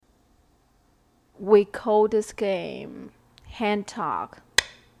We call this game hand talk.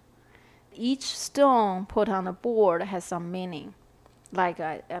 Each stone put on the board has some meaning, like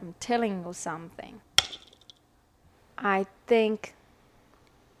I'm telling you something. I think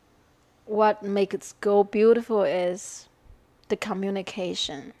what makes it Go beautiful is the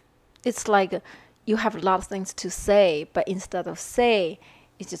communication. It's like you have a lot of things to say, but instead of say,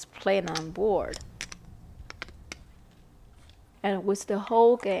 it's just playing on board. And with the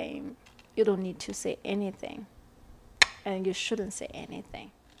whole game, you don't need to say anything, and you shouldn't say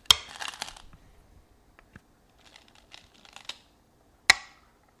anything.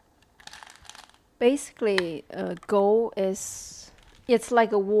 Basically, Go is it's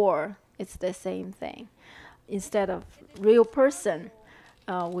like a war. It's the same thing. Instead of real person,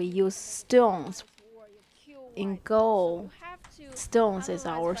 we use stones. In Go, stones is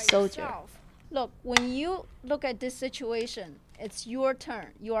our soldier. Look, when you look at this situation, it's your turn.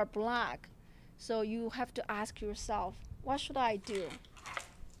 You are black. So you have to ask yourself, what should I do?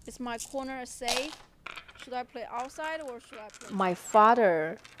 Is my corner safe? Should I play outside or should I play? My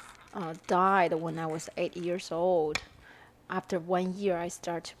father died when I was 8 years old. After 1 year, I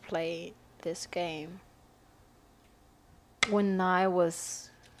started to play this game. When I was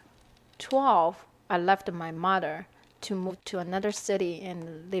 12, I left my mother to move to another city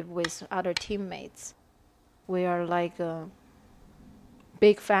and live with other teammates. We are like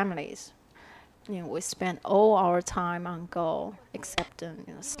big families. We spend all our time on Go, except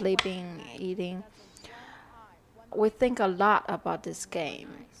sleeping, eating. We think a lot about this game.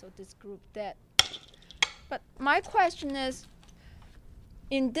 So this group dead. But my question is,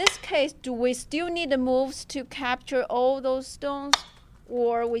 in this case, do we still need the moves to capture all those stones,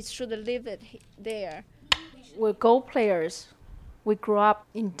 or we should leave it there? We're Go players. We grew up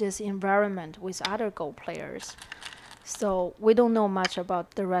in this environment with other Go players. So we don't know much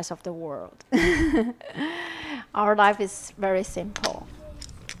about the rest of the world. Our life is very simple.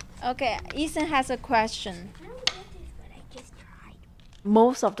 Okay, Ethan has a question.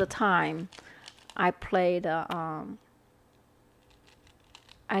 Most of the time, I played, I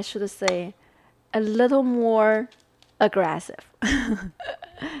should say, a little more aggressive.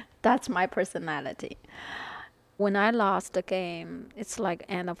 That's my personality. When I lost the game, it's like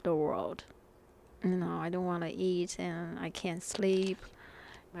end of the world. I don't want to eat and I can't sleep.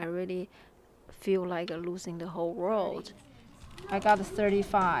 I really feel like losing the whole world. I got a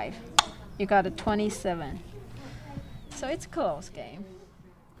 35. You got a 27. So it's a close game.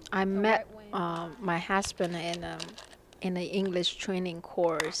 I met my husband in an English training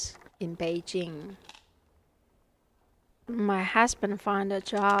course in Beijing. My husband found a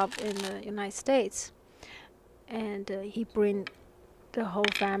job in the United States, and he bring the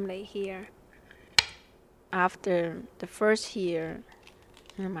whole family here. After the first year,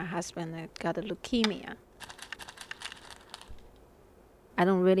 my husband got a leukemia. I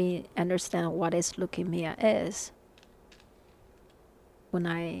don't really understand what is leukemia is. When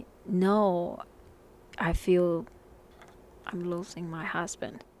I know, I feel I'm losing my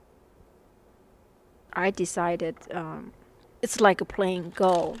husband. I decided it's like playing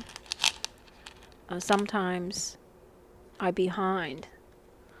Go. Sometimes I'm behind.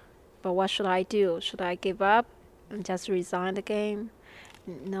 But what should I do? Should I give up and just resign the game?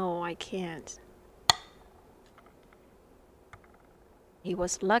 No, I can't. He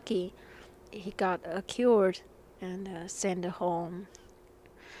was lucky. He got cured and sent home.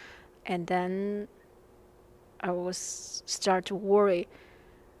 And then I was start to worry,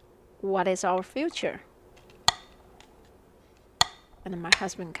 what is our future? And my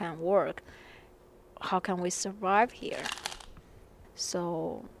husband can't work. How can we survive here?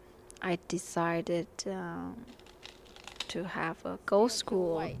 So I decided to have a Go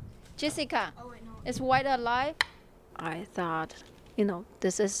school. Jessica, is White alive? I thought,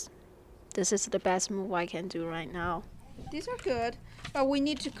 this is the best move I can do right now. These are good, but we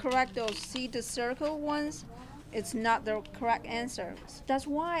need to correct those. See the circle ones? It's not the correct answer. That's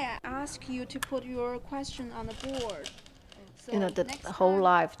why I ask you to put your question on the board. So The whole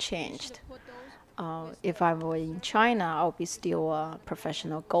life changed. If I were in China, I'll be still a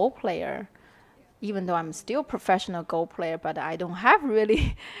professional Go player. Even though I'm still a professional Go player, but I don't have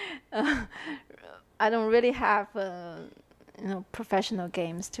really, I don't really have, professional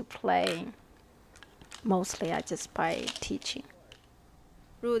games to play. Mostly, I just by teaching.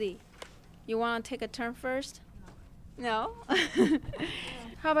 Rudy, you want to take a turn first? No?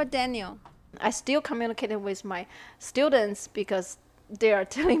 How about Daniel? I still communicate with my students because they are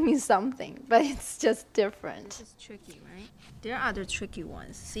telling me something, but it's just different. It's tricky, right? There are other tricky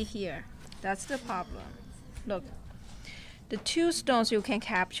ones. See here. That's the problem. Look. The two stones you can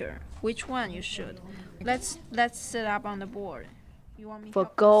capture. Which one you should? Let's set up on the board. You want me For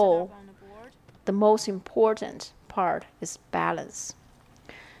help you set Go, up on the board? the most important part is balance.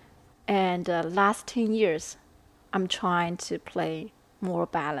 And last 10 years, I'm trying to play more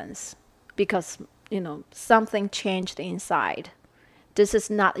balance because, something changed inside. This is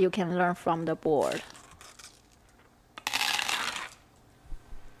not you can learn from the board.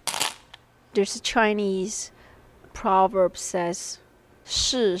 There's a Chinese proverb says,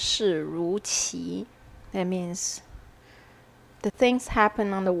 世事如棋. That means the things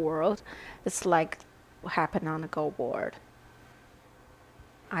happen on the world, it's like what happened on the Go board.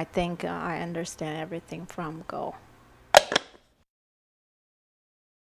 I think I understand everything from Go.